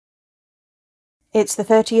It's the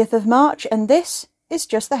 30th of March and this is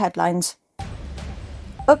just the headlines.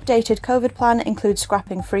 Updated COVID plan includes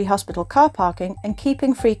scrapping free hospital car parking and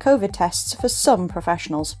keeping free COVID tests for some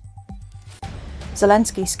professionals.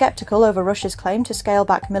 Zelensky sceptical over Russia's claim to scale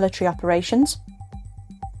back military operations.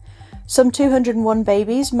 Some 201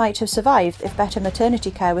 babies might have survived if better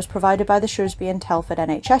maternity care was provided by the Shrewsbury and Telford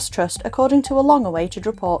NHS Trust, according to a long-awaited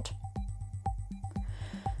report.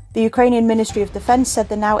 The Ukrainian Ministry of Defence said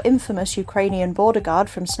the now infamous Ukrainian border guard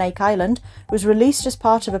from Snake Island was released as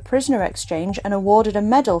part of a prisoner exchange and awarded a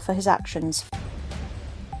medal for his actions.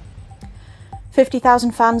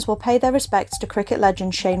 50,000 fans will pay their respects to cricket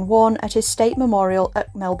legend Shane Warne at his state memorial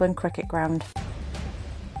at Melbourne Cricket Ground.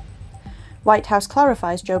 White House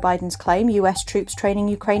clarifies Joe Biden's claim US troops training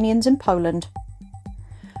Ukrainians in Poland.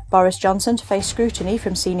 Boris Johnson to face scrutiny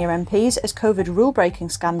from senior MPs as COVID rule-breaking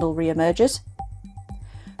scandal re-emerges.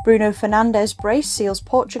 Bruno Fernandes brace seals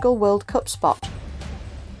Portugal World Cup spot.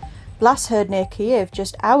 Blasts heard near Kyiv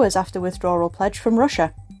just hours after withdrawal pledge from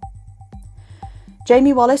Russia.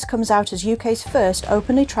 Jamie Wallis comes out as UK's first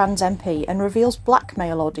openly trans MP and reveals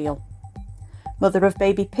blackmail ordeal. Mother of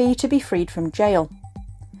baby P to be freed from jail.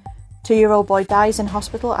 2-year-old boy dies in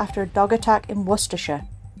hospital after a dog attack in Worcestershire.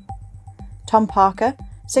 Tom Parker,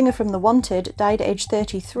 singer from The Wanted, died aged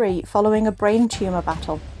 33 following a brain tumour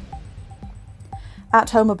battle.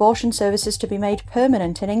 At-home abortion services to be made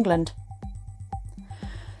permanent in England.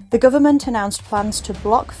 The government announced plans to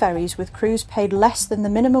block ferries with crews paid less than the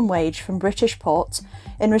minimum wage from British ports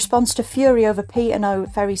in response to fury over P&O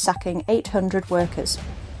ferry sacking 800 workers.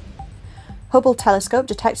 Hubble telescope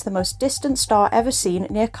detects the most distant star ever seen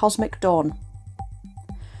near cosmic dawn.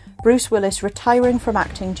 Bruce Willis retiring from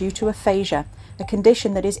acting due to aphasia, a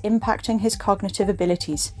condition that is impacting his cognitive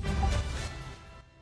abilities.